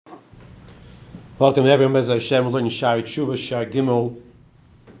Welcome everyone, Bez Hashem. We're learning Shari Tshuva, Shar Gimel.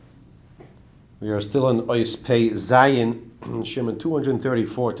 We are still in Ois Pei Zayin, Shimon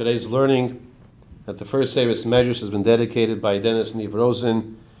 234. Today's learning that the first Sevis Medrash has been dedicated by Dennis Neve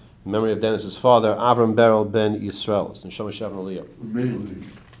Rosen in memory of Dennis's father, Avram Beryl ben Yisrael. It's Neshama Shavon Aliyah.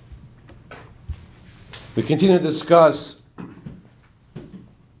 We continue to discuss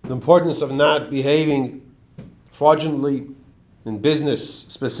the importance of not behaving fraudulently in business,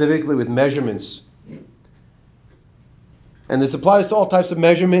 specifically with measurements. And this applies to all types of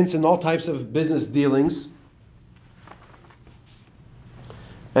measurements and all types of business dealings.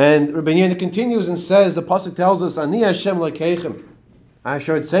 And Rabbi Yehuda continues and says, the pasuk tells us, Ani Hashem Elokeichem,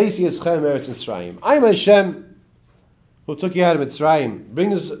 Asher Tzeisi Eschem Eretz Mitzrayim. I am Hashem who took you out of Mitzrayim.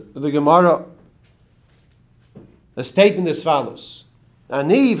 Brings the Gemara a statement as follows: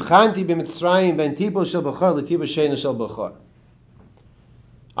 Ani v'chanti b'Mitzrayim ben tibul shel b'chor l'tibul sheina shel b'chor.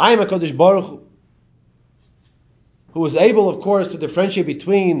 I am HaKadosh Baruch Hu, who is able, of course, to differentiate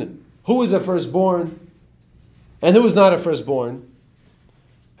between who is a firstborn and who is not a firstborn.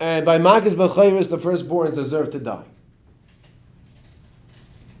 And by Makas B'chayris, the firstborns deserve to die.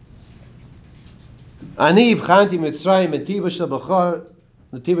 Ani v'chanti Mitzrayim ben tibul shel b'chor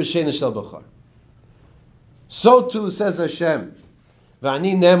l'tibul sheina shel b'chor. So too says Hashem,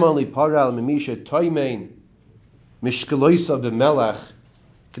 V'ani neman li paral mimisha toimein mishkeloisa b'melach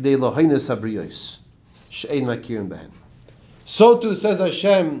k'dei lohinas habriyos she'ein makirin b'hem. So too says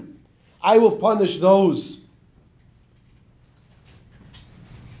Hashem, I will punish those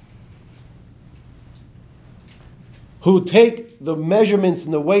who take the measurements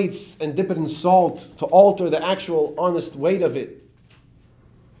and the weights and dip it in salt to alter the actual honest weight of it.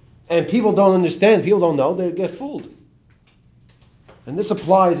 And people don't understand, people don't know, they get fooled. And this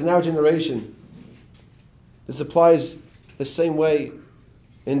applies in our generation. This applies the same way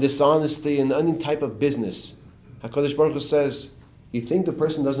in dishonesty and any type of business. HaKadosh Baruch Hu says, you think the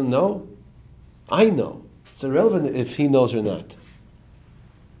person doesn't know? I know. It's irrelevant if he knows or not.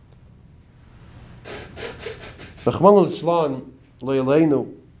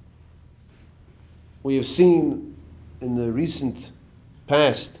 We have seen in the recent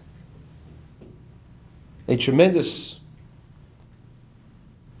past a tremendous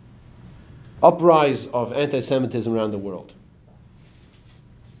uprise of anti-Semitism around the world.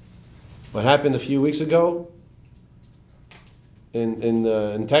 What happened a few weeks ago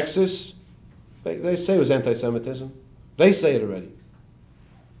in Texas, they say it was anti-Semitism. They say it already.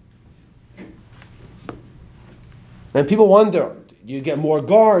 And people wonder, you get more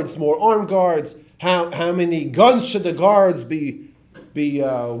guards, more armed guards, how many guns should the guards be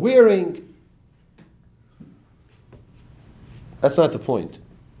wearing? That's not the point.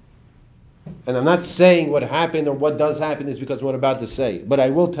 And I'm not saying what happened or what does happen is because of what I'm about to say. But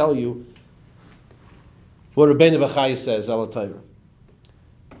I will tell you what Rabbeinu Bachai says, Al Torah.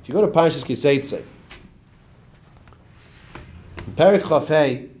 If you go to Parshas Kiseitze, Perek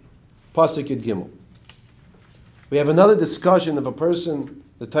Chafei, Pasuk Yud Gimel, we have another discussion of a person,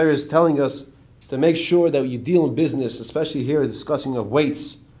 the Torah is telling us to make sure that you deal in business, especially here discussing of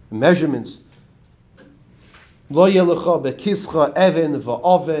weights, measurements. Lo yelecha bekischa even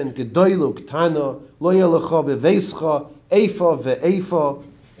va'oven gedoylu ktana. Lo yelecha beveischa eifa ve'eifa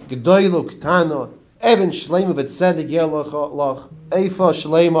gedoylu ktana. Even shleima v'tzedek yelecha lach eifa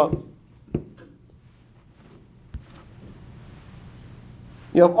shleima.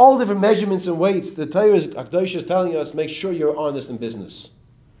 You have all different measurements and weights. The Torah HaKadosh is telling us, make sure you're honest in business.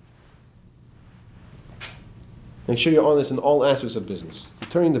 Make sure you're honest in all aspects of business.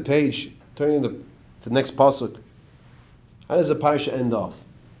 Turning the page, turning the next pasuk. How does the parsha end off?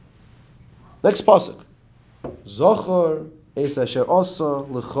 Next pasuk. Zochar es asher asa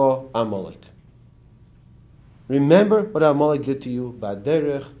lecha Amalek. Remember what Amalek did to you,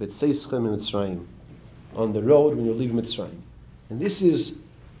 ba'derech v'tzeischem Mitzrayim, on the road when you leave Mitzrayim. And this is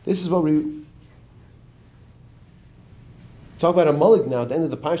what we talk about Amalek now at the end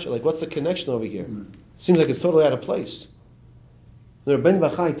of the parsha. Like, what's the connection over here? Seems like it's totally out of place. The Rabbeinu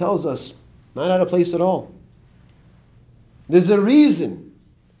Bachai tells us, not out of place at all. There's a reason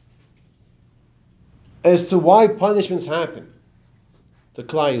as to why punishments happen to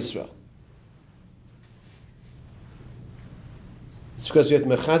Klal Yisrael. It's because we have to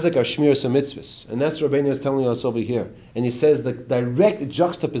mechazek our shmiras mitzvahs, and that's what Rabbeinu is telling us over here. And he says the direct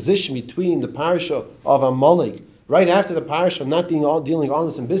juxtaposition between the parasha of Amalek, right after the parasha of not dealing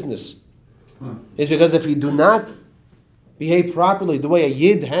honest in business, is because if you do not behave properly the way a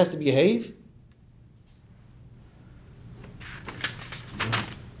yid has to behave,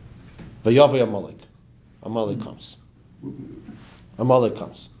 v'yavei Amalek. Amalek comes.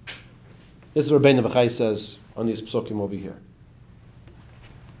 This is what Rabbeinu Bachai says on these psukim over here.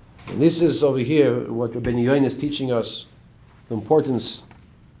 And this is over here what Rabbeinu Yoin is teaching us, the importance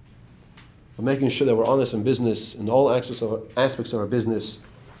of making sure that we're honest in business, in all aspects of our business.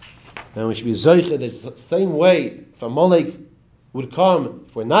 And we should be zoiche that the same way if Amalek would come,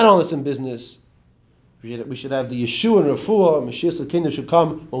 if we're not honest in business, we should have the Yeshua and Refuah, Mashiach Sakina should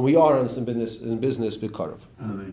come when we are honest in business, B'Karav.